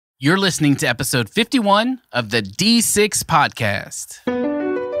You're listening to episode 51 of the D6 podcast.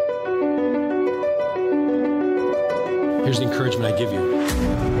 Here's the encouragement I give you.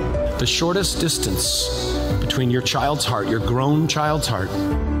 The shortest distance between your child's heart, your grown child's heart,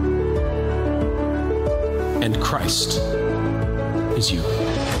 and Christ is you.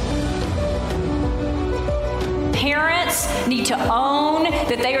 Parents need to own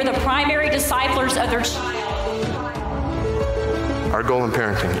that they are the primary disciplers of their child. Our goal in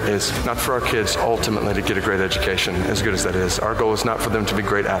parenting is not for our kids ultimately to get a great education, as good as that is. Our goal is not for them to be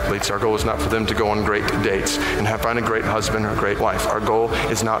great athletes. Our goal is not for them to go on great dates and find a great husband or a great wife. Our goal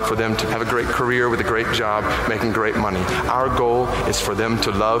is not for them to have a great career with a great job, making great money. Our goal is for them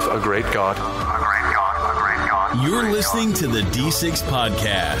to love a great God. You're listening to the D6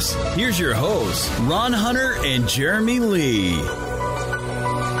 podcast. Here's your hosts, Ron Hunter and Jeremy Lee.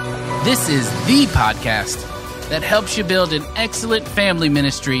 This is the podcast that helps you build an excellent family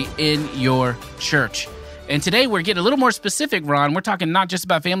ministry in your church. And today we're getting a little more specific, Ron. We're talking not just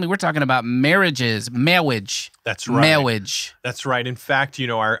about family, we're talking about marriage. That's right. Marriage. That's right. In fact,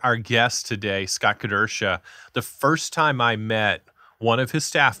 our guest today, Scott Kedersha, the first time I met one of his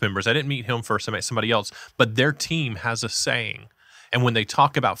staff members, I didn't meet him first, I met somebody else, but their team has a saying. And when they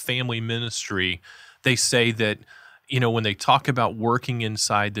talk about family ministry, they say that, when they talk about working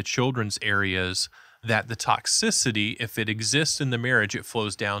inside the children's areas, that the toxicity, if it exists in the marriage, it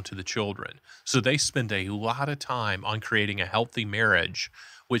flows down to the children. So they spend a lot of time on creating a healthy marriage,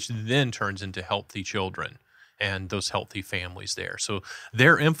 which then turns into healthy children and those healthy families there. So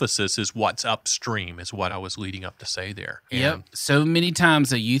their emphasis is what's upstream, is what I was leading up to say there. Yep. So many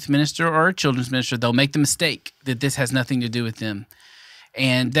times a youth minister or a children's minister, they'll make the mistake that this has nothing to do with them.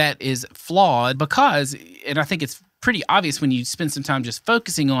 And that is flawed because, and I think it's pretty obvious when you spend some time just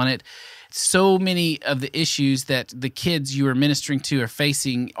focusing on it, so many of the issues that the kids you are ministering to are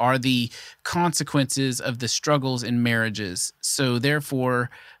facing are the consequences of the struggles in marriages. So therefore,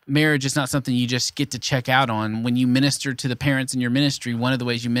 marriage is not something you just get to check out on. When you minister to the parents in your ministry, one of the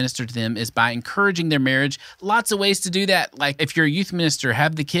ways you minister to them is by encouraging their marriage. Lots of ways to do that. Like if you're a youth minister,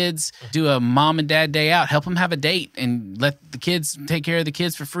 have the kids do a mom and dad day out, help them have a date and let the kids take care of the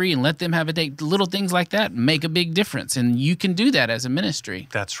kids for free and let them have a date. Little things like that make a big difference. And you can do that as a ministry.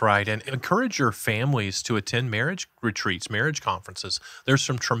 That's right. And encourage your families to attend marriage retreats, marriage conferences. There's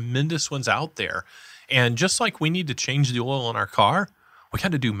some tremendous ones out there. And just like we need to change the oil in our car, we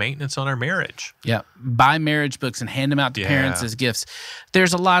got to do maintenance on our marriage. Yeah. Buy marriage books and hand them out to parents as gifts.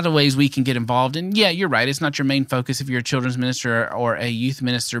 There's a lot of ways we can get involved. And yeah, you're right. It's not your main focus if you're a children's minister or a youth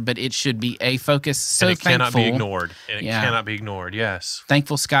minister, but it should be a focus. So and it thankful. Cannot be ignored. And it cannot be ignored. Yes.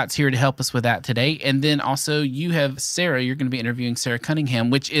 Thankful Scott's here to help us with that today. And then also you have Sarah. You're going to be interviewing Sarah Cunningham,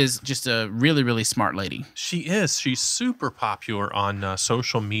 which is just a really, really smart lady. She is. She's super popular on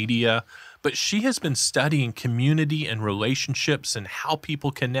social media. But she has been studying community and relationships and how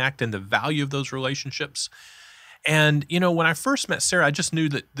people connect and the value of those relationships. And, when I first met Sarah, I just knew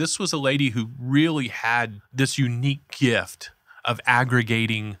that this was a lady who really had this unique gift of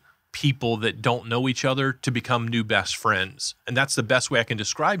aggregating people that don't know each other to become new best friends. And that's the best way I can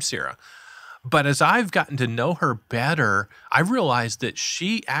describe Sarah. But as I've gotten to know her better, I realized that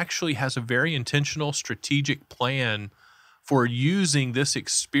she actually has a very intentional, strategic plan for using this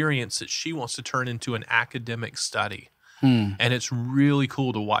experience that she wants to turn into an academic study. And it's really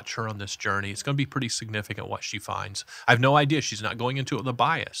cool to watch her on this journey. It's going to be pretty significant what she finds. I have no idea. She's not going into it with a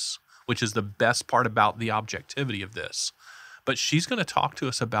bias, which is the best part about the objectivity of this. But she's going to talk to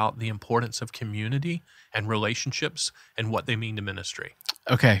us about the importance of community and relationships and what they mean to ministry.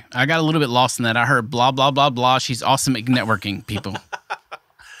 Okay. I got a little bit lost in that. I heard blah, blah, blah, blah. She's awesome at networking, people.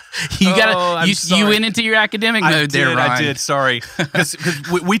 You went into your academic mode there, Ron. I did. Sorry, because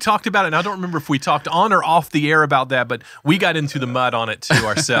we talked about it, and I don't remember if we talked on or off the air about that, but we got into the mud on it too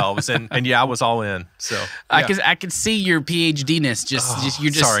ourselves, and I was all in. So yeah. I could see your PhD-ness.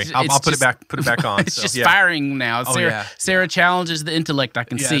 You're just sorry. I'll put it back on. It's just firing now. Sarah challenges the intellect. I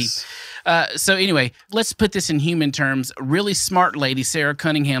can see. So anyway, let's put this in human terms. Really smart lady, Sarah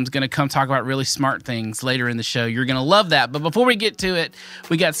Cunningham, is going to come talk about really smart things later in the show. You're going to love that. But before we get to it,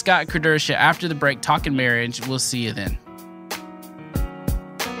 we got Scott Kedersha after the break talking marriage. We'll see you then.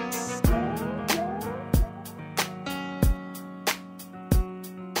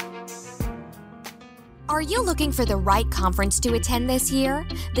 Are you looking for the right conference to attend this year?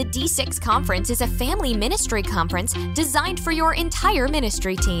 The D6 Conference is a family ministry conference designed for your entire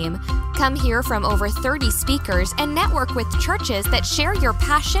ministry team. Come hear from over 30 speakers and network with churches that share your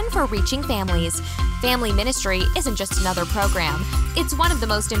passion for reaching families. Family ministry isn't just another program. It's one of the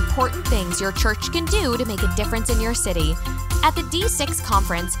most important things your church can do to make a difference in your city. At the D6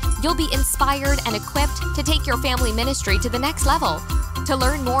 Conference, you'll be inspired and equipped to take your family ministry to the next level. To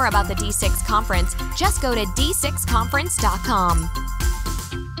learn more about the D6 Conference, just go to d6conference.com.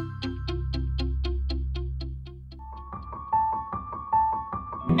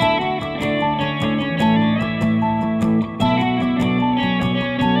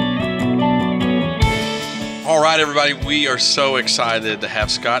 All right, everybody, we are so excited to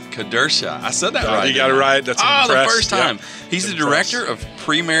have Scott Kedersha. I said that right. You got it right. That's the first time. Yep. He's the director of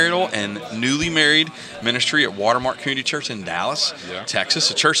premarital and newly married ministry at Watermark Community Church in Dallas,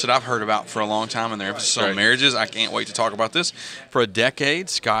 Texas, a church that I've heard about for a long time, and their emphasis on marriages. I can't wait to talk about this. For a decade,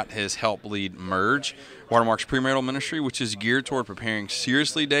 Scott has helped lead Merge, Watermark's premarital ministry, which is geared toward preparing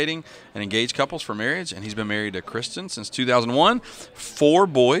seriously dating and engaged couples for marriage. And he's been married to Kristen since 2001. 4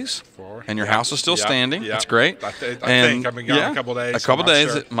 boys. And your house is still standing. That's great. I think I've been gone a couple days. A couple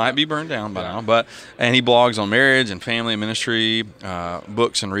days. It might be burned down by now. And he blogs on marriage and family and ministry,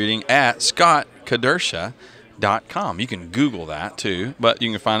 books and reading at scottkedersha.com. You can Google that too, but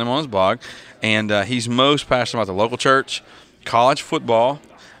you can find him on his blog. And he's most passionate about the local church, college football,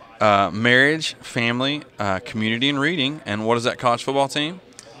 marriage, family, community, and reading. And what is that college football team?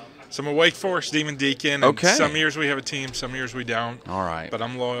 So I'm a Wake Forest Demon Deacon. Okay. And some years we have a team, some years we don't. All right. But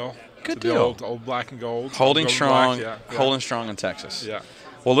I'm loyal. Good to deal. The old black and gold. Holding strong. Black, holding strong in Texas. Yeah.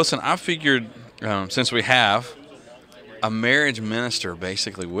 Well, listen, I figured since we have a marriage minister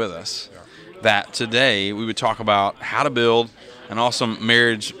basically with us, that today we would talk about how to build and also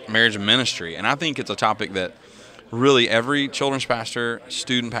marriage ministry. And I think it's a topic that really every children's pastor,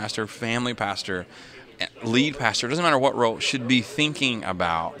 student pastor, family pastor, lead pastor, doesn't matter what role, should be thinking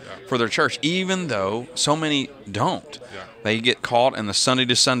about for their church, even though so many don't. They get caught in the Sunday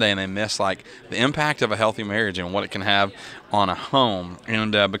to Sunday and they miss like the impact of a healthy marriage and what it can have on a home.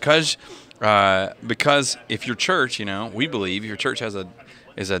 And because if your church, we believe your church has a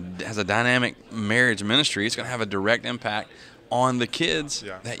dynamic marriage ministry, it's going to have a direct impact on the kids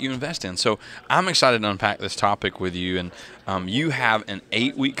that you invest in. So I'm excited to unpack this topic with you. And you have an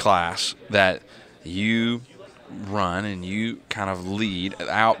 8-week class that you run and you kind of lead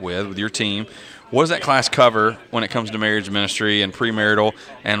out with your team. What does that class cover when it comes to marriage ministry and premarital,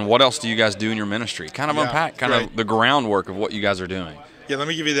 and what else do you guys do in your ministry? Kind of unpack of the groundwork of what you guys are doing. Yeah, let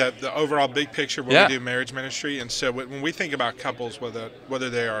me give you the overall big picture of what we do marriage ministry. And so when we think about couples, whether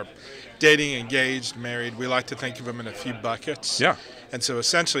they are dating, engaged, married, we like to think of them in a few buckets. Yeah. And so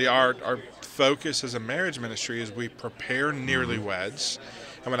essentially our focus as a marriage ministry is we prepare newlyweds.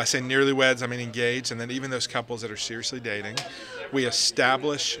 And when I say newlyweds, I mean engaged, and then even those couples that are seriously dating. We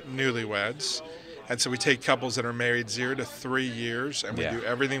establish newlyweds. And so we take couples that are married 0 to 3 years, and we do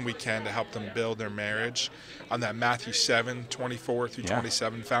everything we can to help them build their marriage on that Matthew 7:24 through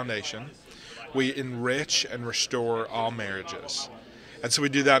 27 foundation. We enrich and restore all marriages. And so we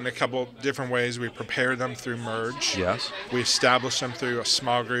do that in a couple different ways. We prepare them through Merge. Yes. We establish them through a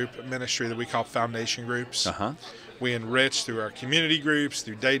small group ministry that we call foundation groups. We enrich through our community groups,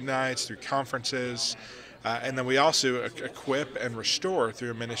 through date nights, through conferences. And then we also equip and restore through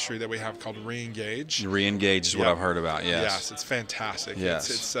a ministry that we have called Re-Engage. Re-Engage is what I've heard about, Yes, it's fantastic.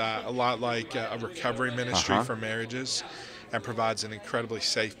 Yes. It's a lot like a recovery ministry for marriages, and provides an incredibly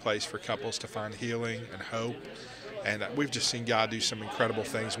safe place for couples to find healing and hope. And we've just seen God do some incredible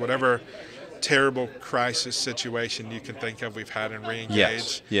things. Whatever terrible crisis situation you can think of, we've had in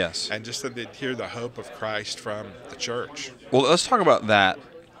Re-Engage. Yes. And just to hear the hope of Christ from the church. Well, let's talk about that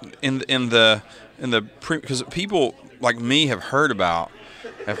because people like me have heard about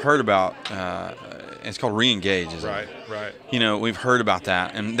it's called Re-Engage, isn't it? Right. We've heard about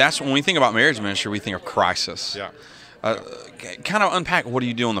that, and that's when we think about marriage ministry, we think of crisis. Kind of unpack, what do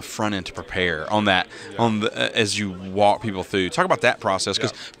you do on the front end to prepare on that as you walk people through? Talk about that process,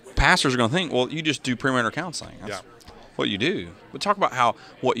 because pastors are going to think, well, you just do premarital counseling. That's what you do. But talk about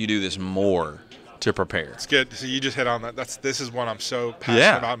what you do this more to prepare. It's good. So you just hit on that. This is what I'm so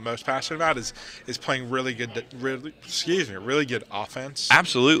passionate about. Most passionate about is playing really good offense.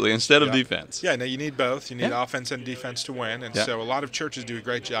 Absolutely, instead of defense. Yeah, no, you need both. You need offense and defense to win. And so a lot of churches do a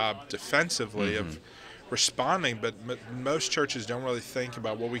great job defensively of responding, but most churches don't really think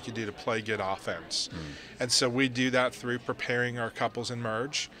about what we could do to play good offense. And so we do that through preparing our couples in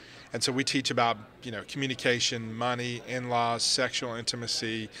Merge. And so we teach about, communication, money, in-laws, sexual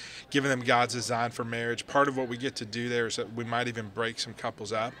intimacy, giving them God's design for marriage. Part of what we get to do there is that we might even break some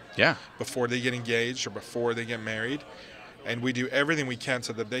couples up before they get engaged or before they get married. And we do everything we can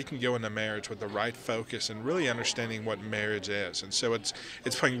so that they can go into marriage with the right focus and really understanding what marriage is. And so it's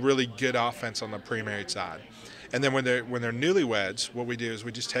playing really good offense on the pre-married side. And then when they're newlyweds, what we do is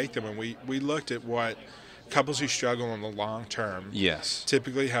we just take them and we looked at what couples who struggle in the long term Yes.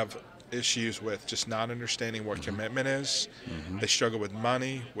 typically have issues with just not understanding what commitment is. They struggle with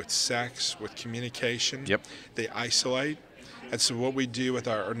money, with sex, with communication. Yep. They isolate. And so what we do with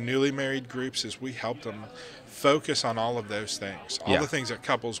our newly married groups is we help them focus on all of those things, all the things that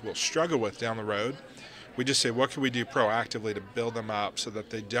couples will struggle with down the road. We just say, what can we do proactively to build them up so that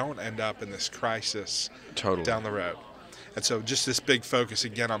they don't end up in this crisis down the road? And so just this big focus,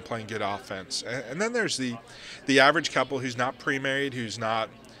 again, on playing good offense. And then there's the average couple who's not pre-married, who's not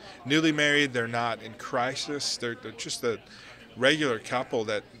newly married, they're not in crisis. They're just a regular couple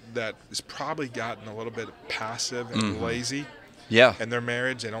that has probably gotten a little bit passive and lazy. Yeah. In their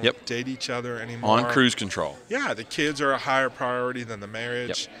marriage. They don't date each other anymore. On cruise control. Yeah, the kids are a higher priority than the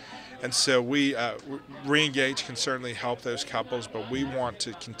marriage. And so we re-engage can certainly help those couples, but we want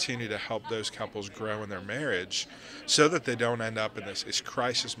to continue to help those couples grow in their marriage so that they don't end up in this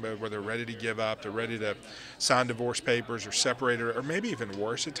crisis mode where they're ready to give up, they're ready to sign divorce papers or separate, or maybe even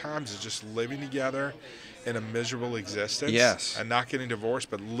worse at times is just living together in a miserable existence. Yes. And not getting divorced,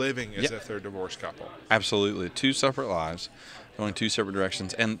 but living as if they're a divorced couple. Absolutely. Two separate lives, going two separate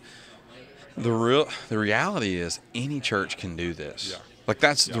directions. And the reality is any church can do this. Yeah. Like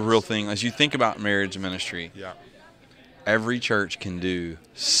that's the real thing. As you think about marriage ministry, every church can do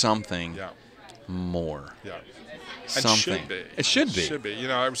something more. Yeah. Something. It should be. You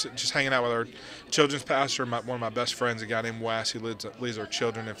know, I was just hanging out with our children's pastor, one of my best friends, a guy named Wes, who leads our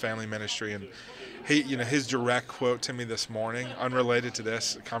children and family ministry, and he, his direct quote to me this morning, unrelated to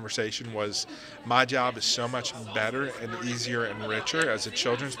this conversation, was, "My job is so much better and easier and richer as a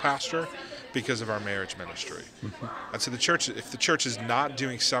children's pastor because of our marriage ministry." And so if the church is not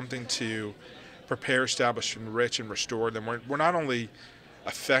doing something to prepare, establish, enrich, and restore, then we're not only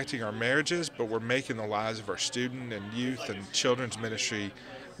affecting our marriages, but we're making the lives of our student and youth and children's ministry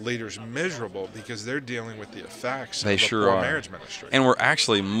leaders miserable because they're dealing with the effects of the poor marriage ministry. And we're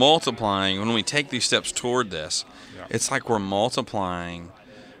actually multiplying, when we take these steps toward this, it's like we're multiplying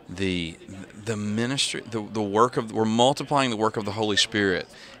the ministry, we're multiplying the work of the Holy Spirit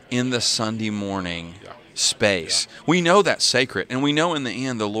in the Sunday morning space. We know that's sacred, and we know in the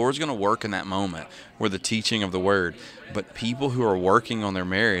end the Lord's going to work in that moment where the teaching of the Word. But people who are working on their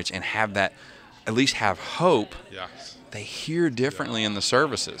marriage and have that, at least have hope, they hear differently in the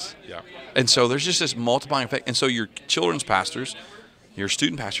services. And so there's just this multiplying effect. And so your children's pastors, your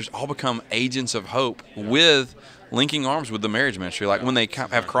student pastors all become agents of hope with linking arms with the marriage ministry. Like when they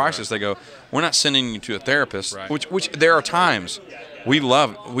have crisis, they go, we're not sending you to a therapist, which there are times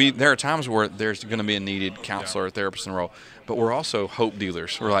there are times where there's going to be a needed counselor or therapist in the role, but we're also hope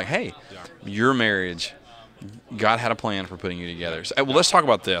dealers. We're like, hey, your marriage, God had a plan for putting you together. So, well, let's talk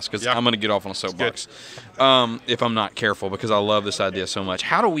about this because I'm going to get off on a soapbox if I'm not careful, because I love this idea so much.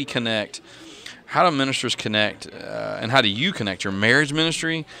 How do we connect? How do ministers connect, and how do you connect your marriage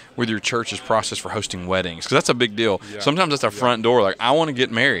ministry with your church's process for hosting weddings? Because that's a big deal. Sometimes that's our front door. Like, I want to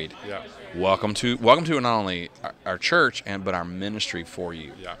get married. Welcome to not only our church but our ministry for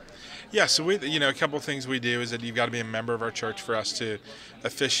you. Yeah, so we, a couple of things we do is that you've got to be a member of our church for us to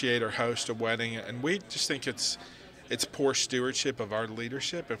officiate or host a wedding, and we just think it's poor stewardship of our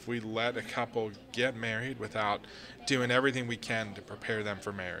leadership if we let a couple get married without doing everything we can to prepare them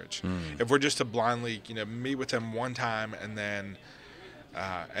for marriage. If we're just to blindly, meet with them one time and then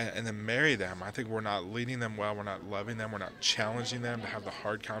marry them, I think we're not leading them well, we're not loving them, we're not challenging them to have the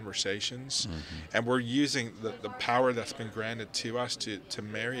hard conversations, and we're using the power that's been granted to us to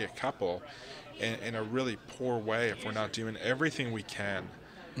marry a couple in a really poor way if we're not doing everything we can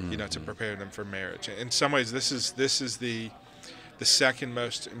to prepare them for marriage. In some ways, this is the second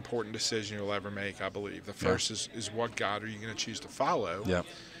most important decision you'll ever make, I believe. The first is what God are you going to choose to follow?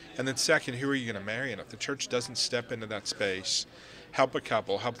 And then second, who are you going to marry? And if the church doesn't step into that space, help a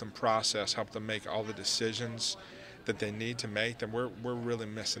couple, help them process, help them make all the decisions that they need to make, then we're really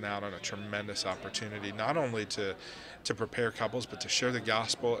missing out on a tremendous opportunity, not only to prepare couples, but to share the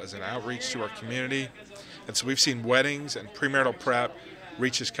gospel as an outreach to our community. And so we've seen weddings and premarital prep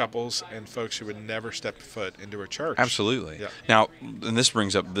reaches couples and folks who would never step foot into a church. Absolutely. Now, and this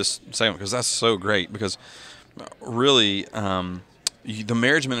brings up this segment because that's so great, because really the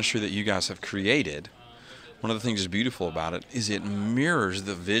marriage ministry that you guys have created, one of the things that's beautiful about it is it mirrors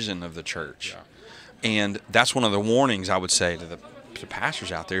the vision of the church. And that's one of the warnings I would say to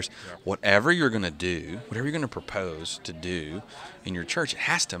pastors out there is whatever you're going to do, whatever you're going to propose to do in your church, it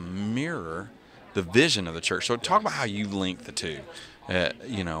has to mirror the vision of the church. So talk about how you link the two.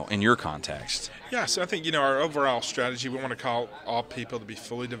 in your context? Yeah, so I think, our overall strategy, we want to call all people to be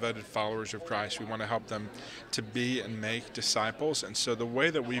fully devoted followers of Christ. We want to help them to be and make disciples. And so the way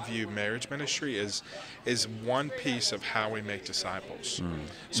that we view marriage ministry is one piece of how we make disciples.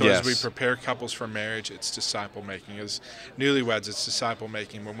 So Yes. as we prepare couples for marriage, it's disciple making. As newlyweds, it's disciple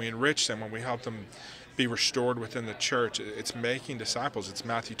making. When we enrich them, when we help them be restored within the church, it's making disciples. It's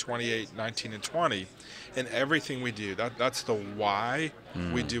Matthew 28, 19, and 20. In everything we do, that's the why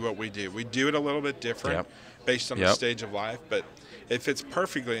we do what we do. We do it a little bit different based on the stage of life, but it fits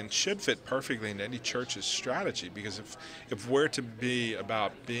perfectly and should fit perfectly into any church's strategy, because if we're to be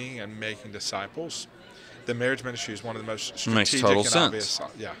about being and making disciples, the marriage ministry is one of the most strategic Makes total and sense. obvious.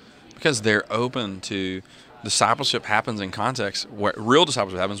 Yeah. Because they're open to discipleship happens in context where real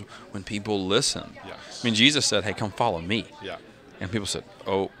discipleship happens when people listen. Yes. I mean, Jesus said, "Hey, come follow me." Yeah. And people said,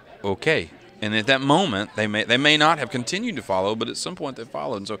 "Oh, okay." And at that moment, they may not have continued to follow, but at some point they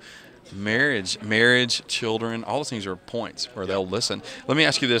followed. And so, marriage, children, all those things are points where they'll listen. Let me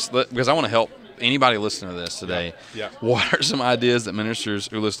ask you this, because I want to help anybody listening to this today. Yeah. What are some ideas that ministers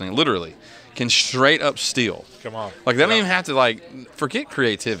who are listening literally can straight up steal? Come on. Like, they don't even have to, forget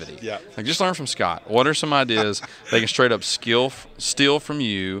creativity. Yeah. Like, just learn from Scott. What are some ideas they can straight up steal from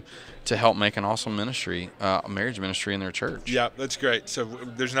you to help make an awesome ministry, a marriage ministry in their church? Yeah, that's great. So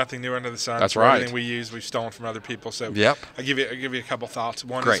there's nothing new under the sun. That's So right. Everything we use, we've stolen from other people. So Yep. I'll give you a couple thoughts.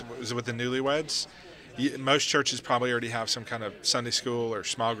 One Great. is with the newlyweds. Most churches probably already have some kind of Sunday school or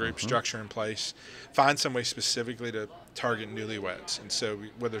small group structure in place. Find some way specifically to target newlyweds. And so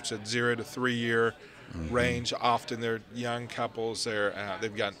whether it's a 0 to 3 year range, often they're young couples.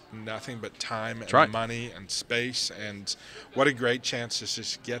 They've got nothing but time and money and space. And what a great chance to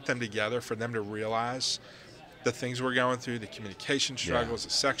just get them together, for them to realize the things we're going through, the communication struggles,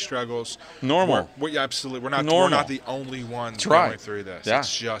 the sex struggles. Normal. Absolutely. We're Normal. not the only ones That's going right. through this. Yeah.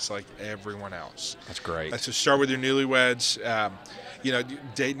 It's just like everyone else. That's great. So start with your newlyweds.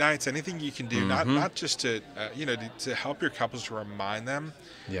 Date nights, anything you can do, not just to help your couples, to remind them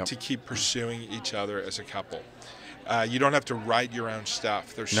to keep pursuing each other as a couple. You don't have to write your own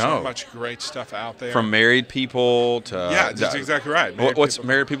stuff. There's so much great stuff out there. From married people to... Yeah, that's exactly right. What's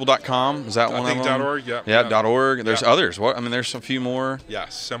marriedpeople.com? Is that one of them? .org, yeah. Yeah, .org. There's others. There's a few more.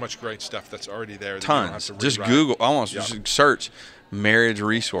 Yes, so much great stuff that's already there. That Tons. You don't have to Just rewrite. Google, just search marriage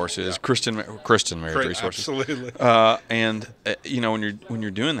resources, Christian marriage resources. Absolutely. When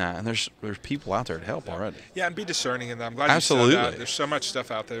you're doing that, and there's people out there to help already. Yeah, and be discerning in that. I'm glad Absolutely. you said that. There's so much stuff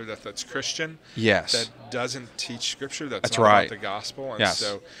out there that's Christian. Yes. That doesn't teach Scripture. That's not right. about the gospel. And Yes.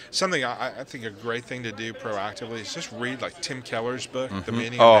 so something I think a great thing to do proactively is just read like Tim Keller's book, The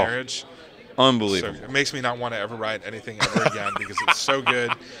Meaning of Marriage. Unbelievable. So it makes me not want to ever write anything ever again, because it's so good.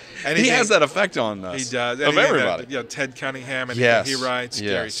 He has that effect on us. He does. Of everybody. Ted Cunningham, and he writes,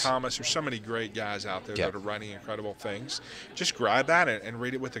 Gary Thomas. There's so many great guys out there that are writing incredible things. Just grab that and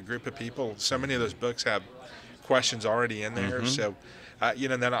read it with a group of people. So many of those books have questions already in there. So,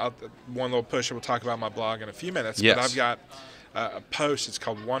 then one little push, we'll talk about my blog in a few minutes. Yes. But I've got a post. It's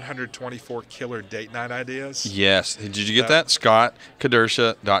called 124 Killer Date Night Ideas. Yes. Did you get that?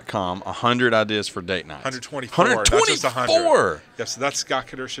 ScottKedersha.com. 100 ideas for date nights. 124. 124. Not just 100. Yes, so that's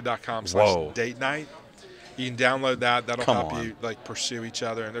ScottKedersha.com/date night. You can download that. That'll help you pursue each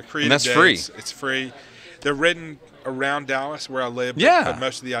other. And they're creative that's dates. free. It's free. They're written around Dallas, where I live. Yeah. But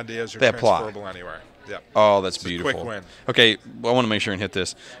most of the ideas are They apply. transferable anywhere. Yeah. Oh, that's It's beautiful. a quick win. Okay, well, I want to make sure and hit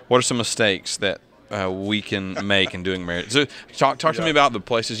this. What are some mistakes that we can make in doing marriage? So talk to me about the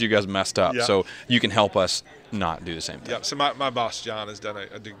places you guys messed up, so you can help us not do the same thing. Yeah. So my boss John has done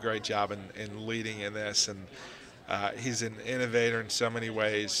a great job in leading in this, and he's an innovator in so many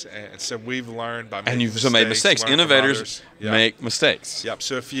ways, and so we've learned by making mistakes. And you've made mistakes. learn from Innovators others. make mistakes. Yep.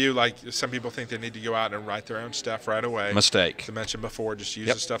 So if some people think they need to go out and write their own stuff right away. Mistake. As I mentioned before, just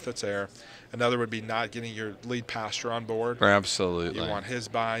use the stuff that's there. Another would be not getting your lead pastor on board. Absolutely. You want his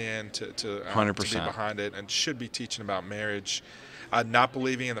buy-in to 100%. be behind it, and should be teaching about marriage. Not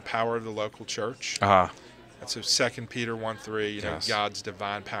believing in the power of the local church. And so 2 Peter 1:3, God's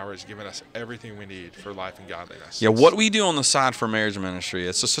divine power has given us everything we need for life and godliness. Yeah, what we do on the side for marriage ministry,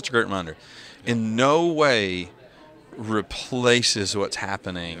 it's just such a great reminder. In no way replaces what's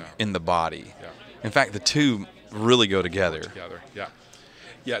happening in the body. Yeah. In fact, the two really go together.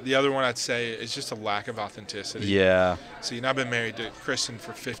 Yeah, the other one I'd say is just a lack of authenticity. Yeah. So, I've been married to Kristen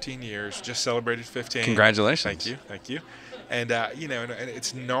for 15 years, just celebrated 15. Congratulations. Thank you. And, and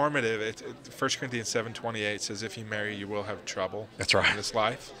it's normative. 1 Corinthians 7:28 says, if you marry, you will have trouble in this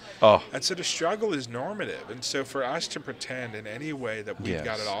life. And so the struggle is normative. And so for us to pretend in any way that we've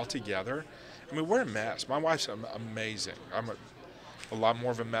got it all together, we're a mess. My wife's amazing. a lot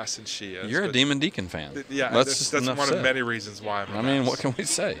more of a mess than she is. You're a Demon Deacon fan. Yeah, that's one of many reasons why I'm a mess. What can we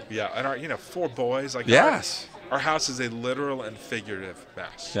say? Yeah, and our 4 boys. Like yes. Our house is a literal and figurative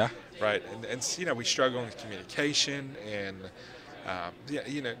mess. Yeah. Right. And we struggle with communication and,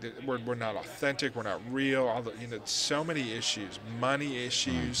 we're not authentic. We're not real. All the, so many issues, money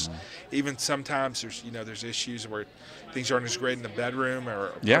issues, even sometimes there's issues where things aren't as great in the bedroom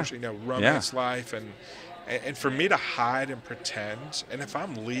or, romance life. And for me to hide and pretend, and if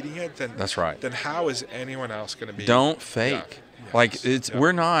I'm leading it, then that's right. Then how is anyone else going to be? Don't fake. Yeah. Yes.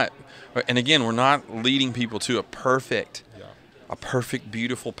 We're not, and again, we're not leading people to a perfect,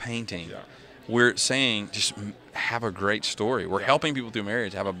 beautiful painting. Yeah. We're saying just have a great story. We're helping people through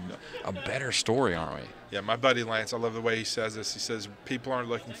marriage have a better story, aren't we? Yeah, my buddy Lance, I love the way he says this. He says people aren't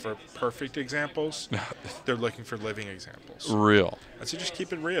looking for perfect examples; they're looking for living examples. Real. And so just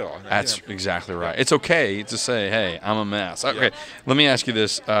keep it real. That's exactly right. It's okay to say, "Hey, I'm a mess." Okay, let me ask you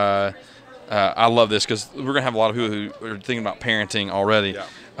this. I love this because we're gonna have a lot of people who are thinking about parenting already,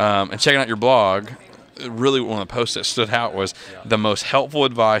 and checking out your blog. Really, one of the posts that stood out was the most helpful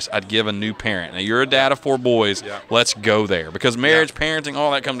advice I'd give a new parent. Now, you're a dad of 4 boys. Yeah. Let's go there because marriage, parenting,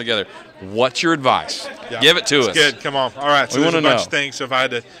 all that come together. What's your advice? Yeah. Give it to us. Good. Come on. All right. So there's a bunch of things. So if I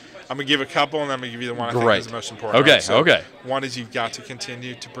had to, I'm going to give a couple, and then I'm going to give you the one I think is the most important. Okay. Right? So okay. One is you've got to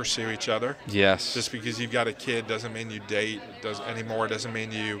continue to pursue each other. Yes. Just because you've got a kid doesn't mean you date anymore. Doesn't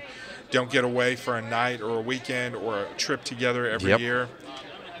mean you don't get away for a night or a weekend or a trip together every year.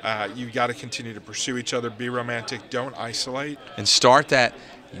 You've got to continue to pursue each other, be romantic, don't isolate. And start that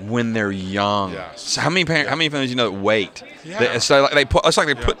when they're young. Yes. So how many families that wait? Yeah. It's like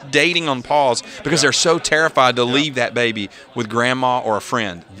they put dating on pause because they're so terrified to leave that baby with grandma or a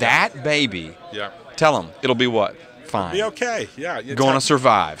friend. That baby, tell them, it'll be what? Fine. Be okay. Yeah. Going to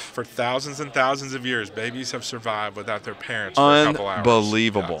survive. For thousands and thousands of years, babies have survived without their parents for a couple hours.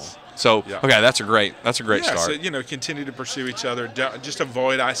 Unbelievable. Yes. So, okay, that's a great start. So, continue to pursue each other. Just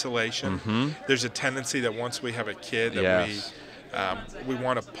avoid isolation. There's a tendency that once we have a kid that we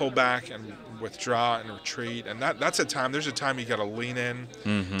want to pull back and withdraw and retreat. And there's a time you got to lean in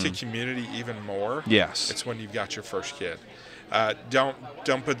to community even more. Yes. It's when you've got your first kid. Don't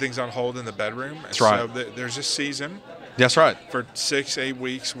put things on hold in the bedroom. That's right. So there's a season. That's right. For 6-8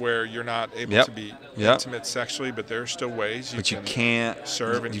 weeks where you're not able to be intimate sexually, but there are still ways you can't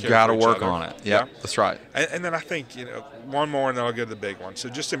serve and you care got to for each work other. on it. Yep, that's right. And then I think one more, and then I'll go to the big one. So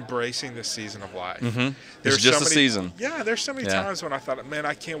just embracing the season of life. It's just a season. Yeah, there's so many times when I thought, man,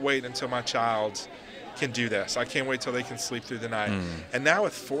 I can't wait until my child can do this. I can't wait till they can sleep through the night. And now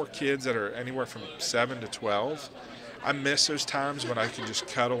with 4 kids that are anywhere from 7 to 12. I miss those times when I can just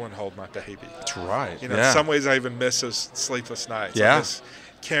cuddle and hold my baby. That's right. In some ways, I even miss those sleepless nights. Yeah. I miss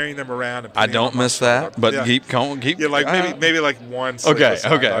carrying them around. And I don't miss that, but keep going. Yeah, like maybe like one sleepless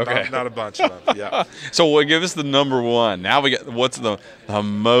night. Okay. Not a bunch of them. Yeah. So give us the number one. Now we get what's the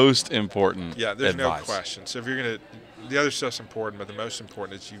most important. Yeah, there's advice. no question. So if you're gonna, the other stuff's important, but the most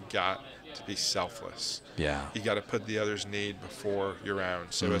important is you've got to be selfless. Yeah. You got to put the other's need before your own.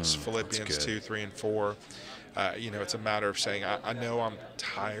 So it's Philippians 2, 3, and 4. It's a matter of saying, I know I'm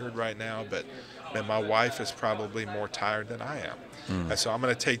tired right now, but man, my wife is probably more tired than I am. And so I'm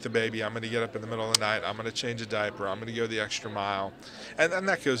going to take the baby. I'm going to get up in the middle of the night. I'm going to change a diaper. I'm going to go the extra mile. And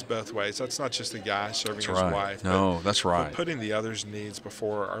that goes both ways. That's not just the guy serving his wife. No, that's right. But putting the other's needs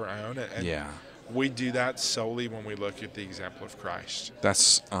before our own. And we do that solely when we look at the example of Christ.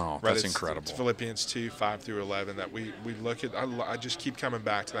 That's incredible. It's Philippians 2, 5 through 11 that we look at. I just keep coming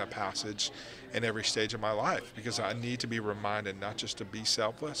back to that passage in every stage of my life because I need to be reminded not just to be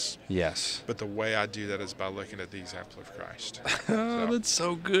selfless. Yes. But the way I do that is by looking at the example of Christ. That's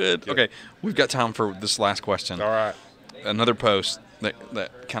so good. Okay, we've got time for this last question. All right. Another post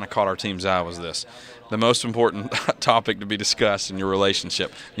that kind of caught our team's eye was this. The most important topic to be discussed in your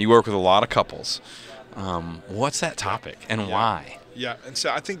relationship. You work with a lot of couples. What's that topic and why? Yeah, and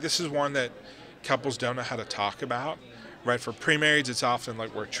so I think this is one that couples don't know how to talk about. Right, for pre-marriage, it's often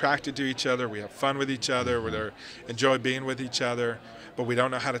like we're attracted to each other, we have fun with each other, we enjoy being with each other, but we don't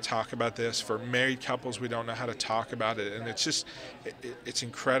know how to talk about this. For married couples, we don't know how to talk about it, and it's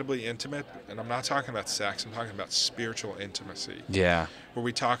incredibly intimate. And I'm not talking about sex; I'm talking about spiritual intimacy. Yeah, where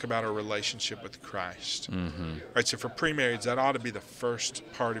we talk about our relationship with Christ. Right, so for pre-marriage, that ought to be the first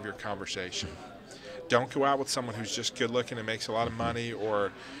part of your conversation. Don't go out with someone who's just good looking and makes a lot of money,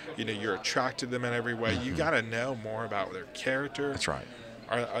 or you're attracted to them in every way. You got to know more about their character. That's right.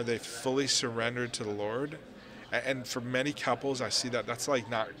 Are they fully surrendered to the Lord? And for many couples, I see that's like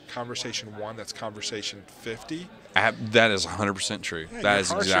not conversation 1, that's conversation 50. That is 100% true. Yeah, that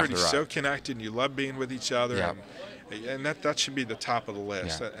is exactly right. You're so connected and you love being with each other. Yep. And that should be the top of the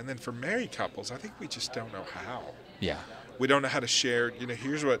list. And then for married couples, I think we just don't know how. Yeah. We don't know how to share.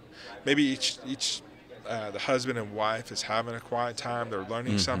 Here's what maybe each the husband and wife is having a quiet time. They're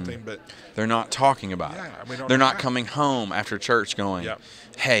learning something, but they're not talking about it. They're not coming home after church going,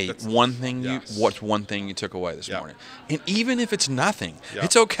 "Hey, what's one thing you took away this morning?" And even if it's nothing,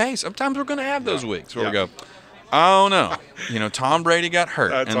 it's okay. Sometimes we're going to have those weeks where we go, "Oh no, Tom Brady got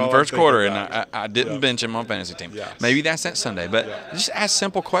hurt in the first quarter, and I didn't bench him on fantasy team." Maybe that's that Sunday, but just ask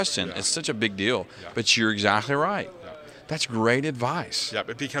simple question. It's such a big deal, but you're exactly right. That's great advice. Yeah,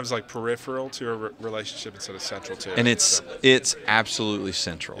 it becomes like peripheral to a relationship instead of central to it. And it's absolutely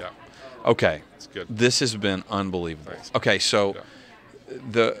central. Yeah. Okay. It's good. This has been unbelievable. Thanks. Okay, so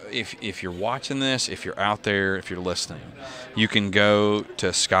if you're watching this, if you're out there, if you're listening, you can go to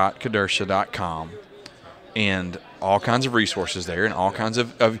scottkedersha.com and all kinds of resources there and all kinds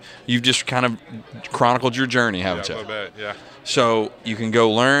of you've just kind of chronicled your journey, haven't you? A little bit, yeah. So you can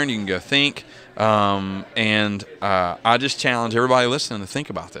go learn, you can go think, and I just challenge everybody listening to think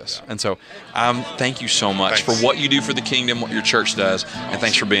about this. And so thank you so much for what you do for the kingdom, what your church does, and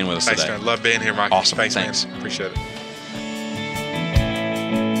thanks for being with us today. Man. Love being here, Mike. Awesome. Thanks. Man. Appreciate it.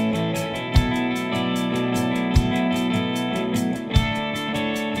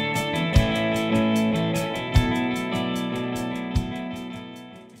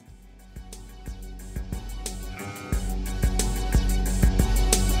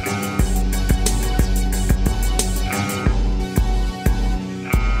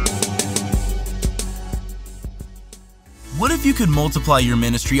 What if you could multiply your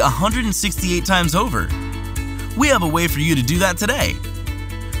ministry 168 times over? We have a way for you to do that today.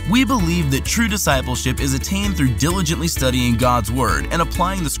 We believe that true discipleship is attained through diligently studying God's Word and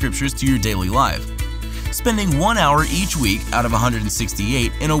applying the Scriptures to your daily life. Spending 1 hour each week out of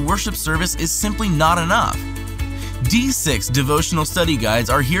 168 in a worship service is simply not enough. D6 devotional study guides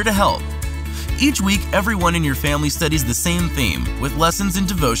are here to help. Each week, everyone in your family studies the same theme, with lessons and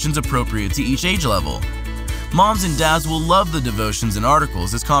devotions appropriate to each age level. Moms and dads will love the devotions and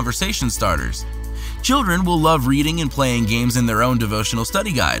articles as conversation starters. Children will love reading and playing games in their own devotional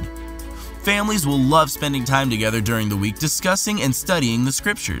study guide. Families will love spending time together during the week discussing and studying the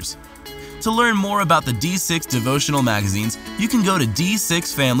Scriptures. To learn more about the D6 devotional magazines, you can go to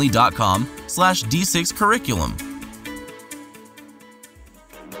d6family.com/D6curriculum.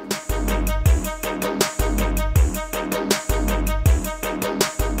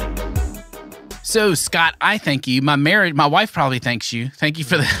 So, Scott, I thank you. My wife probably thanks you. Thank you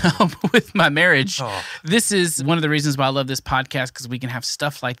for the help with my marriage. Oh. This is one of the reasons why I love this podcast, because we can have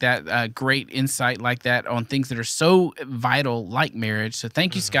stuff like that, great insight like that on things that are so vital like marriage. So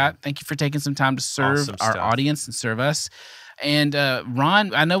thank you, Scott. Thank you for taking some time to serve our audience and serve us. And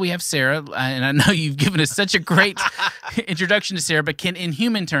Ron, I know we have Sarah, and I know you've given us such a great introduction to Sarah, but in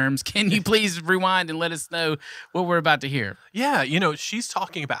human terms, can you please rewind and let us know what we're about to hear? Yeah, she's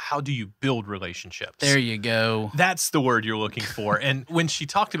talking about how do you build relationships. There you go. That's the word you're looking for. And when she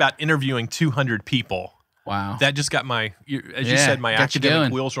talked about interviewing 200 people, wow, that just got my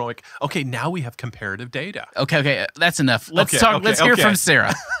academic wheels rolling. Okay, now we have comparative data. Okay, that's enough. Let's talk. Let's hear from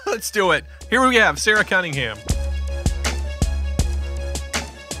Sarah. Let's do it. Here we have Sarah Cunningham.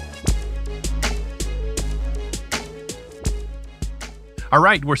 All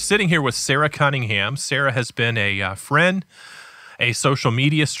right, we're sitting here with Sarah Cunningham. Sarah has been a friend, a social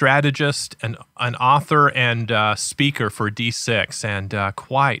media strategist, an author, and speaker for D6, and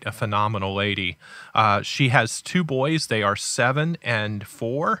quite a phenomenal lady. She has 2 boys. They are 7 and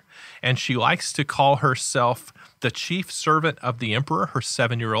 4, and she likes to call herself the chief servant of the emperor, her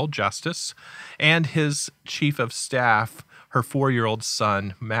 7-year-old Justice, and his chief of staff, her 4-year-old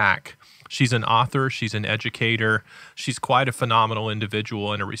son, Mac. She's an author, she's an educator, she's quite a phenomenal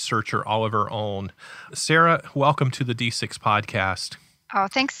individual and a researcher all of her own. Sarah, welcome to the D6 podcast. Oh,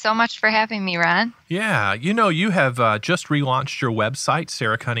 thanks so much for having me, Ron. Yeah, you have just relaunched your website,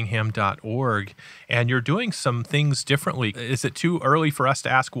 sarahcunningham.org, and you're doing some things differently. Is it too early for us to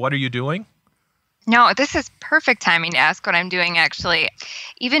ask, what are you doing? No, this is perfect timing to ask what I'm doing, actually.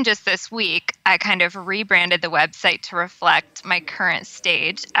 Even just this week, I kind of rebranded the website to reflect my current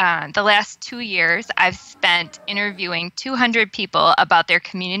stage. The last 2 years, I've spent interviewing 200 people about their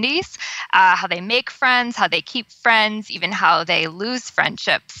communities, how they make friends, how they keep friends, even how they lose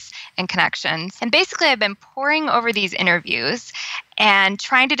friendships and connections. And basically, I've been poring over these interviews and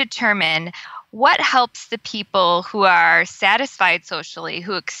trying to determine what helps the people who are satisfied socially,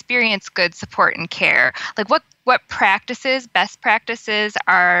 who experience good support and care? Like what what practices, best practices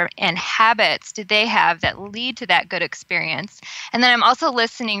are, and habits do they have that lead to that good experience? And then I'm also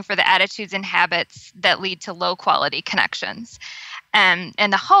listening for the attitudes and habits that lead to low quality connections. And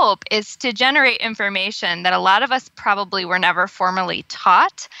the hope is to generate information that a lot of us probably were never formally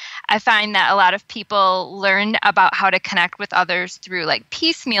taught. I find that a lot of people learned about how to connect with others through like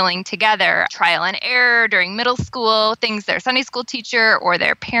piecemealing together, trial and error during middle school, things their Sunday school teacher or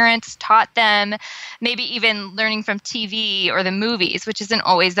their parents taught them, maybe even learning from TV or the movies, which isn't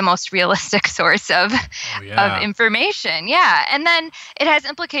always the most realistic source of information. Yeah. And then it has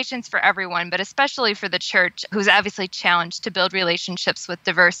implications for everyone, but especially for the church, who's obviously challenged to build relationships with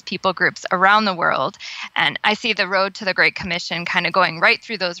diverse people groups around the world. And I see the road to the Great Commission kind of going right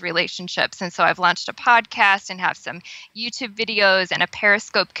through those relationships. And so I've launched a podcast and have some YouTube videos and a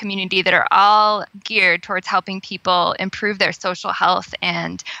Periscope community that are all geared towards helping people improve their social health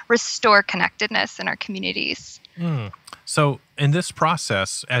and restore connectedness in our communities. So in this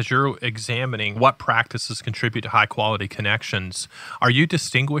process, as you're examining what practices contribute to high quality connections, are you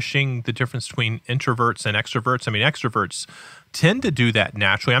distinguishing the difference between introverts and extroverts? I mean, extroverts tend to do that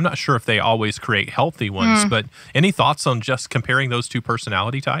naturally. I'm not sure if they always create healthy ones, but any thoughts on just comparing those two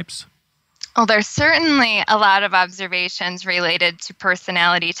personality types? Well, there's certainly a lot of observations related to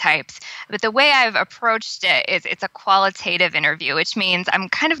personality types, but the way I've approached it is it's a qualitative interview, which means I'm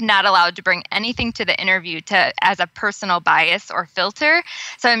kind of not allowed to bring anything to the interview as a personal bias or filter.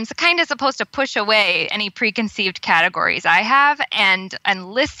 So I'm kind of supposed to push away any preconceived categories I have and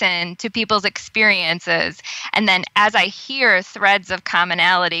listen to people's experiences. And then as I hear threads of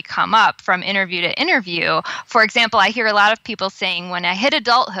commonality come up from interview to interview, for example, I hear a lot of people saying, when I hit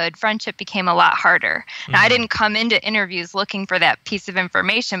adulthood, friendship became a lot harder. Now, I didn't come into interviews looking for that piece of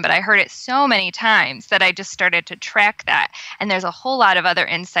information, but I heard it so many times that I just started to track that. And there's a whole lot of other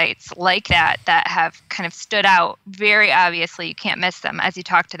insights like that that have kind of stood out very obviously. You can't miss them as you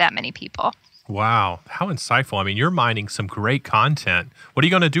talk to that many people. Wow, how insightful. I mean, you're mining some great content. What are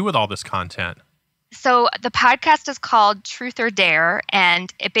you going to do with all this content? So the podcast is called Truth or Dare,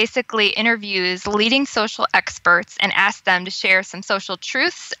 and it basically interviews leading social experts and asks them to share some social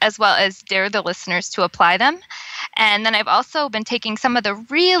truths as well as dare the listeners to apply them. And then I've also been taking some of the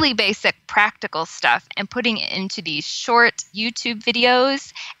really basic practical stuff and putting it into these short YouTube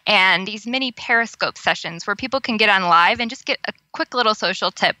videos and these mini Periscope sessions where people can get on live and just get a quick little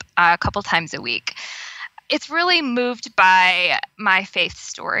social tip a couple times a week. It's really moved by my faith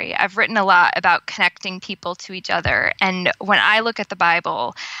story. I've written a lot about connecting people to each other. And when I look at the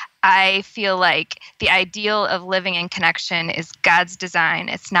Bible, I feel like the ideal of living in connection is God's design.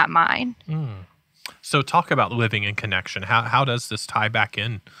 It's not mine. So talk about living in connection. How does this tie back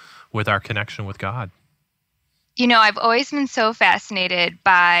in with our connection with God? You know, I've always been so fascinated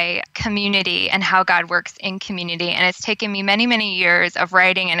by community and how God works in community. And it's taken me many, many years of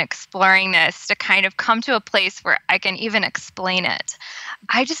writing and exploring this to kind of come to a place where I can even explain it.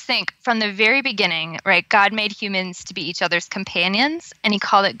 I just think from the very beginning, right, God made humans to be each other's companions, and he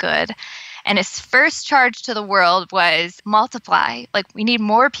called it good. And his first charge to the world was multiply. Like, we need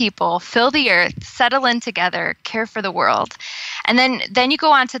more people, fill the earth, settle in together, care for the world. And then you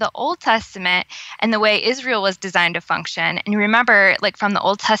go on to the Old Testament and the way Israel was designed to function. And you remember, like, from the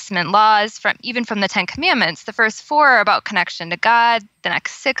Old Testament laws, even from the 10 Commandments, the first 4 are about connection to God. The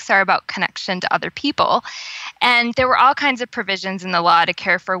next 6 are about connection to other people. And there were all kinds of provisions in the law to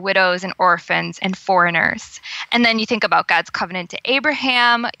care for widows and orphans and foreigners. And then you think about God's covenant to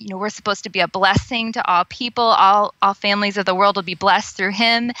Abraham. You know, we're supposed to be a blessing to all people. All families of the world will be blessed through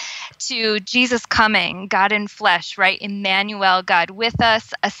him. To Jesus coming, God in flesh, right? Emmanuel, God with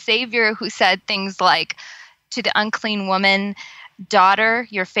us, a Savior who said things like, to the unclean woman, daughter,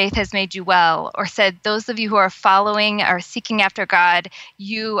 your faith has made you well, or said, those of you who are following or seeking after God,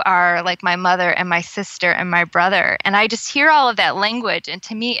 you are like my mother and my sister and my brother. And I just hear all of that language, and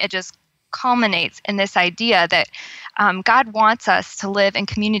to me, it just culminates in this idea that God wants us to live in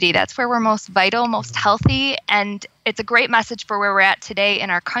community. That's where we're most vital, most healthy, and it's a great message for where we're at today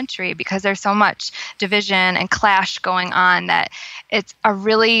in our country, because there's so much division and clash going on that it's a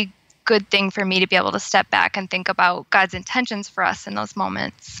really good thing for me to be able to step back and think about God's intentions for us in those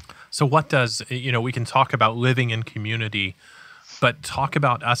moments. So what does, we can talk about living in community, but talk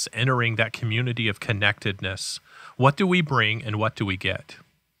about us entering that community of connectedness. What do we bring and what do we get?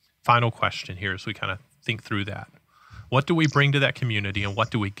 Final question here as we kind of think through that. What do we bring to that community and what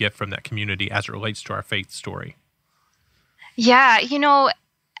do we get from that community as it relates to our faith story? Yeah,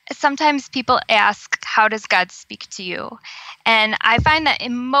 sometimes people ask, how does God speak to you? And I find that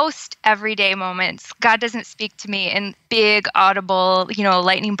in most everyday moments, God doesn't speak to me in big, audible,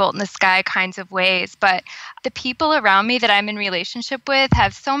 lightning bolt in the sky kinds of ways. But the people around me that I'm in relationship with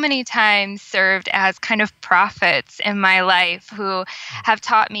have so many times served as kind of prophets in my life who have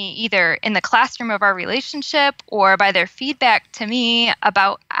taught me either in the classroom of our relationship or by their feedback to me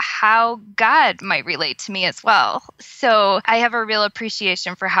about how God might relate to me as well. So I have a real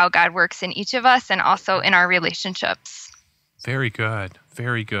appreciation for how God works in each of us and also in our relationships. Very good.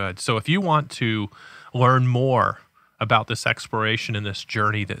 Very good. So if you want to learn more about this exploration and this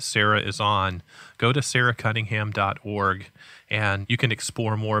journey that Sarah is on, go to sarahcunningham.org and you can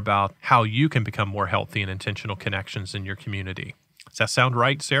explore more about how you can become more healthy and intentional connections in your community. Does that sound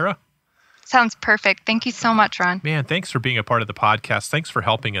right, Sarah? Sounds perfect. Thank you so much, Ron. Man, thanks for being a part of the podcast. Thanks for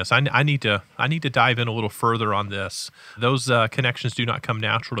helping us. I need to dive in a little further on this. Those connections do not come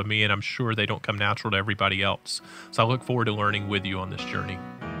natural to me, and I'm sure they don't come natural to everybody else. So I look forward to learning with you on this journey.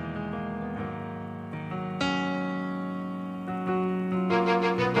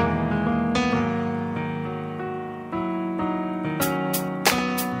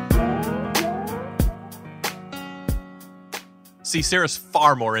 See, Sarah's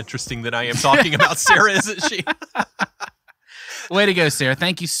far more interesting than I am talking about Sarah, isn't she? Way to go, Sarah.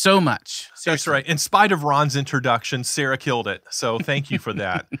 Thank you so much. That's right. In spite of Ron's introduction, Sarah killed it. So thank you for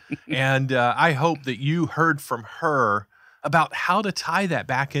that. And I hope that you heard from her about how to tie that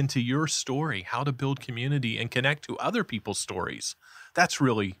back into your story, how to build community and connect to other people's stories. That's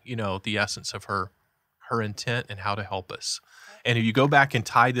really, the essence of her intent and how to help us. And if you go back and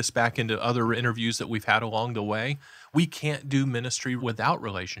tie this back into other interviews that we've had along the way, we can't do ministry without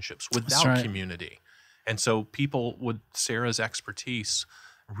relationships, without community. And so people with Sarah's expertise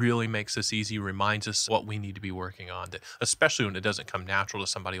really makes this easy, reminds us what we need to be working on, especially when it doesn't come natural to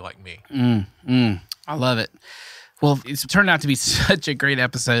somebody like me. I love it. Well, it's turned out to be such a great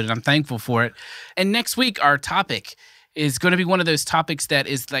episode, and I'm thankful for it. And next week, our topic is going to be one of those topics that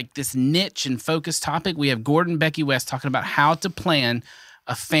is like this niche and focused topic. We have Gordon Becky West talking about how to plan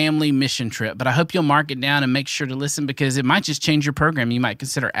a family mission trip. But I hope you'll mark it down and make sure to listen because it might just change your program. You might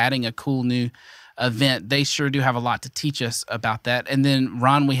consider adding a cool new event. They sure do have a lot to teach us about that. And then,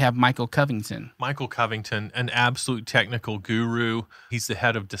 Ron, we have Michael Covington. Michael Covington, an absolute technical guru. He's the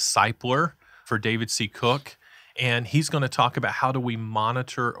head of Discipler for David C. Cook. And he's going to talk about how do we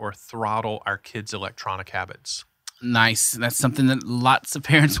monitor or throttle our kids' electronic habits. Nice. That's something that lots of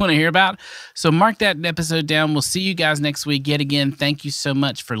parents want to hear about. So mark that episode down. We'll see you guys next week. Yet again, thank you so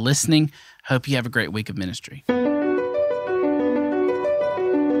much for listening. Hope you have a great week of ministry.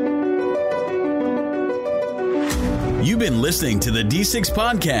 You've been listening to the D6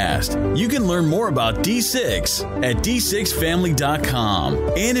 Podcast. You can learn more about D6 at d6family.com.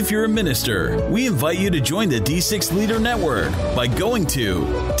 And if you're a minister, we invite you to join the D6 Leader Network by going to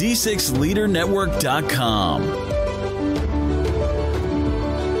d6leadernetwork.com.